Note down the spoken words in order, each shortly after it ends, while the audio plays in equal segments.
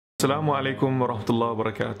Assalamu alaikum wa rahmatullahi wa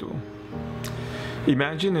barakatuh.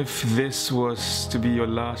 Imagine if this was to be your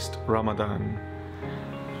last Ramadan.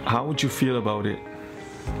 How would you feel about it?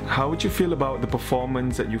 How would you feel about the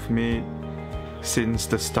performance that you've made since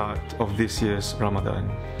the start of this year's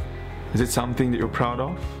Ramadan? Is it something that you're proud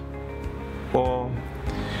of? Or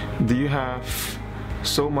do you have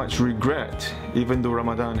so much regret even though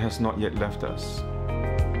Ramadan has not yet left us?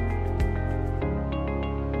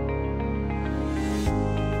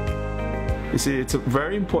 You see, it's a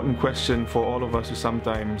very important question for all of us to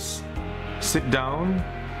sometimes sit down,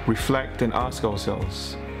 reflect, and ask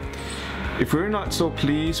ourselves. If we're not so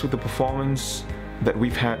pleased with the performance that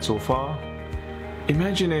we've had so far,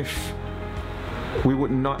 imagine if we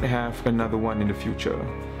would not have another one in the future.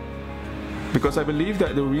 Because I believe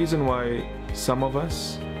that the reason why some of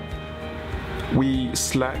us, we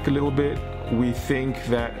slack a little bit, we think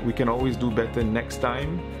that we can always do better next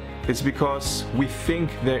time, it's because we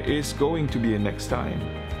think there is going to be a next time.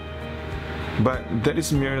 But that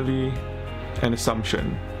is merely an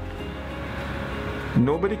assumption.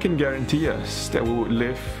 Nobody can guarantee us that we would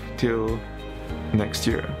live till next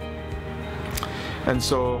year. And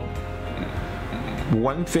so,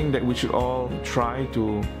 one thing that we should all try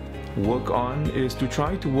to work on is to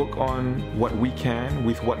try to work on what we can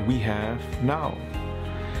with what we have now.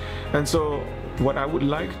 And so, what I would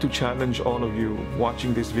like to challenge all of you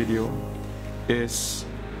watching this video is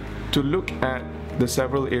to look at the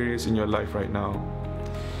several areas in your life right now.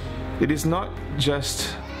 It is not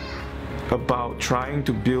just about trying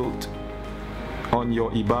to build on your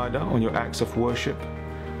ibadah, on your acts of worship,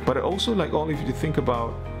 but I also like all of you to think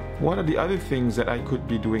about what are the other things that I could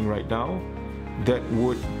be doing right now that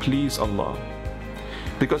would please Allah.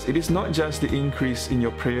 Because it is not just the increase in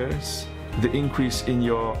your prayers, the increase in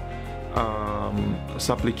your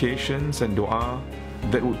supplications and dua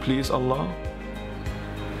that would please Allah.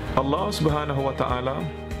 Allah subhanahu wa ta'ala,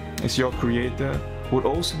 as your creator, would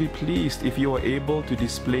also be pleased if you are able to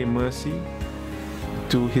display mercy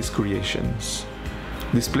to His creations.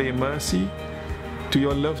 Display mercy to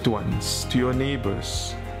your loved ones, to your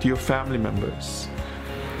neighbors, to your family members.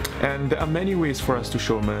 And there are many ways for us to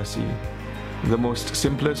show mercy. The most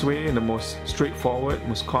simplest way and the most straightforward,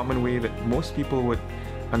 most common way that most people would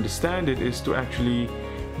understand it is to actually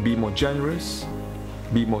be more generous,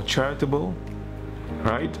 be more charitable,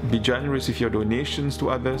 right? Be generous with your donations to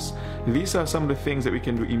others. These are some of the things that we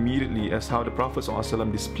can do immediately, as how the Prophet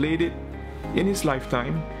ﷺ displayed it in his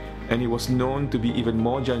lifetime, and he was known to be even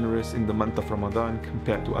more generous in the month of Ramadan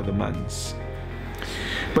compared to other months.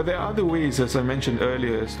 But there are other ways, as I mentioned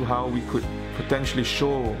earlier, as to how we could potentially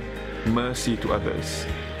show mercy to others.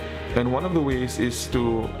 And one of the ways is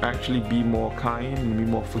to actually be more kind and be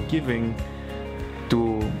more forgiving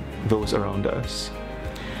to those around us.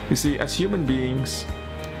 You see, as human beings,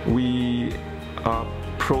 we are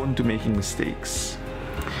prone to making mistakes.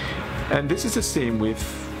 And this is the same with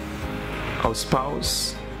our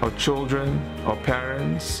spouse, our children, our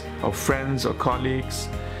parents, our friends, our colleagues.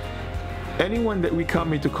 Anyone that we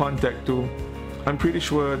come into contact to, I'm pretty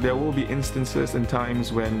sure there will be instances and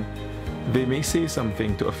times when they may say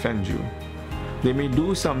something to offend you. They may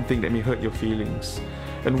do something that may hurt your feelings.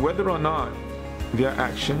 And whether or not their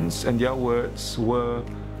actions and their words were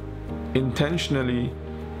intentionally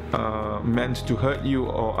meant to hurt you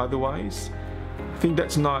or otherwise, I think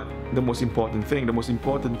that's not the most important thing. The most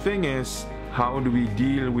important thing is, how do we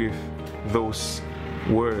deal with those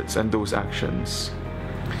words and those actions?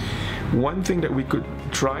 One thing that we could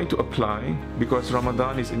try to apply, because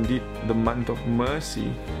Ramadan is indeed the month of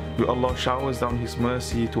mercy, where Allah showers down His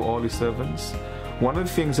mercy to all His servants. One of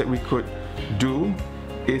the things that we could do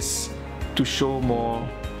is to show more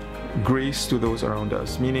grace to those around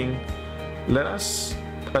us, meaning let us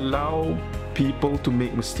allow people to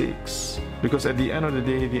make mistakes, because at the end of the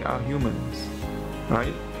day they are humans,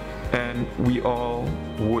 right? And we all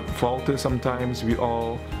would falter sometimes. We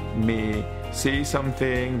all may say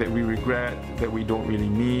something that we regret, that we don't really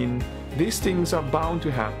mean. These things are bound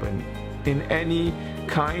to happen in any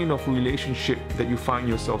kind of relationship that you find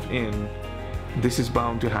yourself in. This is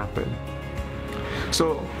bound to happen.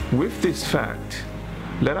 So with this fact,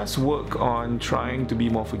 let us work on trying to be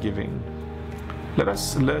more forgiving. Let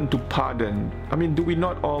us learn to pardon. I mean, do we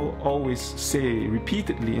not all always say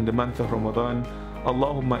repeatedly in the month of Ramadan,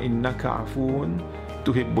 Allahumma innaka afoon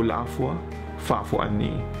tuhibbul afwa fa'fu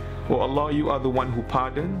anni. Oh Allah, you are the one who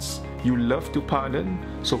pardons. You love to pardon,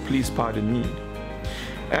 so please pardon me.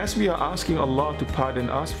 As we are asking Allah to pardon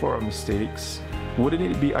us for our mistakes, wouldn't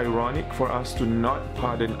it be ironic for us to not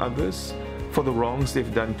pardon others for the wrongs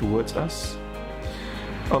they've done towards us?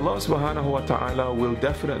 Allah subhanahu wa ta'ala will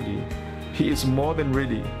definitely, He is more than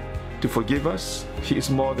ready to forgive us. He is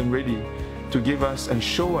more than ready to give us and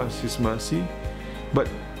show us His mercy. But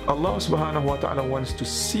Allah subhanahu wa ta'ala wants to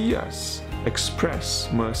see us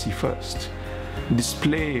express mercy first,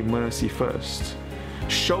 display mercy first,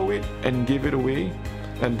 show it and give it away,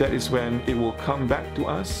 and that is when it will come back to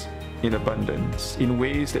us in abundance, in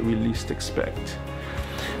ways that we least expect.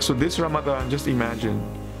 So this Ramadan, just imagine,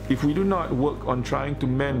 if we do not work on trying to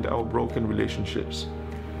mend our broken relationships.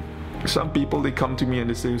 Some people, they come to me and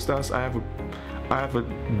they say, Ustaz, I have a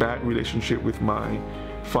bad relationship with my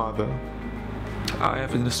father. I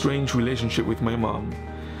have a strange relationship with my mom.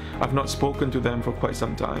 I've not spoken to them for quite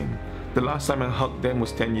some time. The last time I hugged them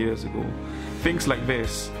was 10 years ago. Things like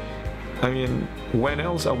this. I mean, when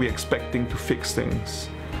else are we expecting to fix things?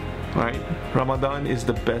 Right? Ramadan is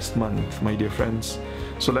the best month, my dear friends.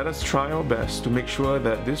 So let us try our best to make sure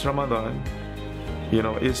that this Ramadan,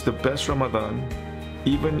 is the best Ramadan,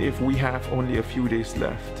 even if we have only a few days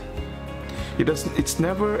left. It's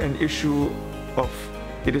never an issue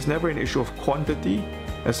of quantity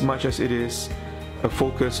as much as it is a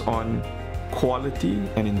focus on quality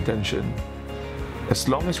and intention. As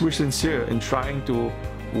long as we're sincere in trying to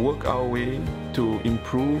work our way to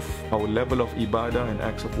improve our level of ibadah and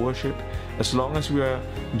acts of worship, as long as we are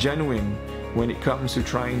genuine when it comes to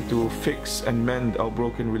trying to fix and mend our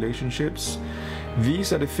broken relationships,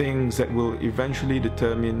 these are the things that will eventually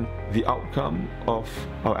determine the outcome of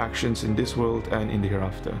our actions in this world and in the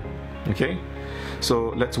hereafter. Okay?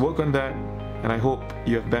 So let's work on that, and I hope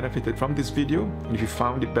you have benefited from this video. And if you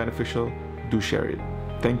found it beneficial, do share it.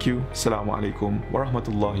 Thank you. Assalamu alaikum wa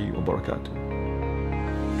rahmatullahi wa barakatuh.